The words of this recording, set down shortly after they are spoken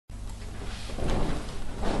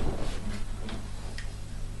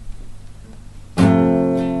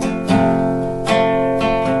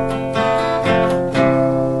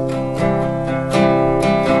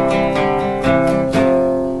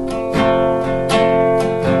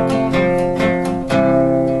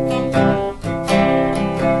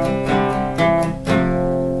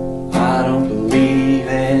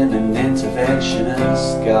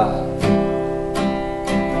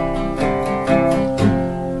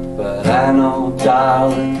know,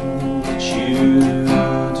 darling, that you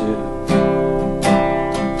do.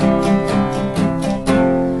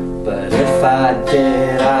 But if I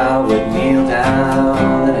did, I would kneel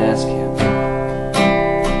down and ask him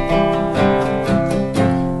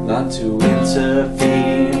not to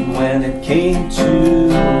intervene when it came to you.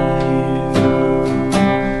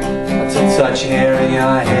 Not to touch hair in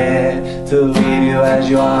your hair, to leave you as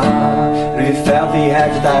you are. And if you felt he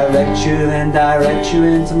had to direct you, then direct you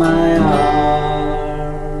into my arms.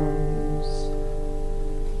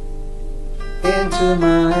 Into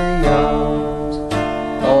my arms,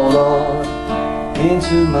 oh Lord,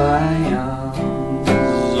 into my arms,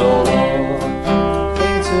 oh Lord,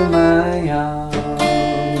 into my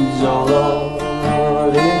arms, oh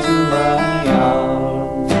Lord, into my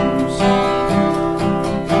arms.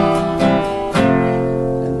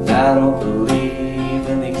 And I don't believe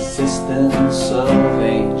in the existence of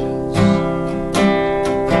angels,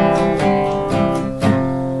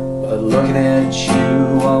 but looking at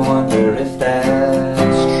you, I wonder if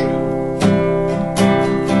that's true.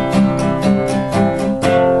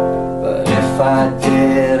 But if I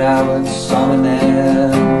did, I would summon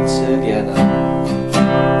them together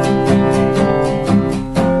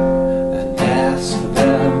and ask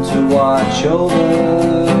them to watch over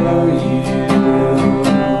you,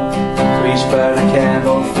 to each burn a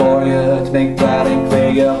candle for you, to make bright and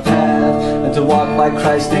clear your path, and to walk like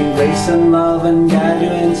Christ in grace and love and guide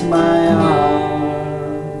you into my arms,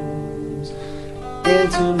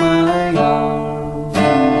 into my arms,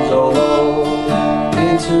 oh Lord,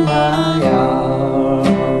 into my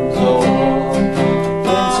arms, oh Lord,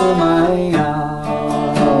 into my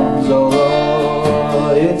arms, oh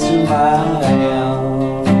Lord, into my arms.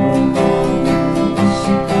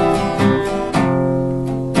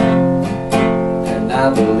 And I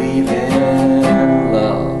believe in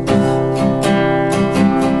love.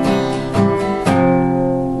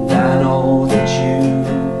 And I know that you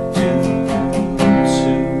do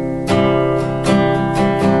too.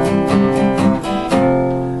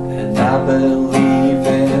 And I believe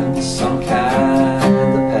in some kind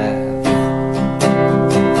of path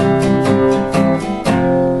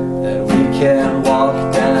that we can walk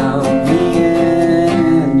down, me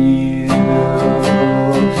and you,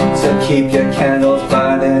 to keep your candles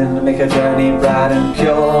burning, to make a journey bright and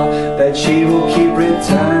pure, that she will keep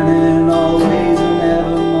returning always and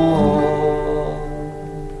evermore.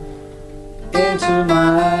 Into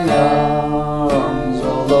my arms,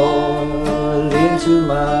 oh Lord, into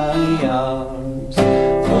my arms, oh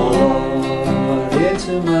Lord,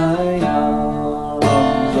 into my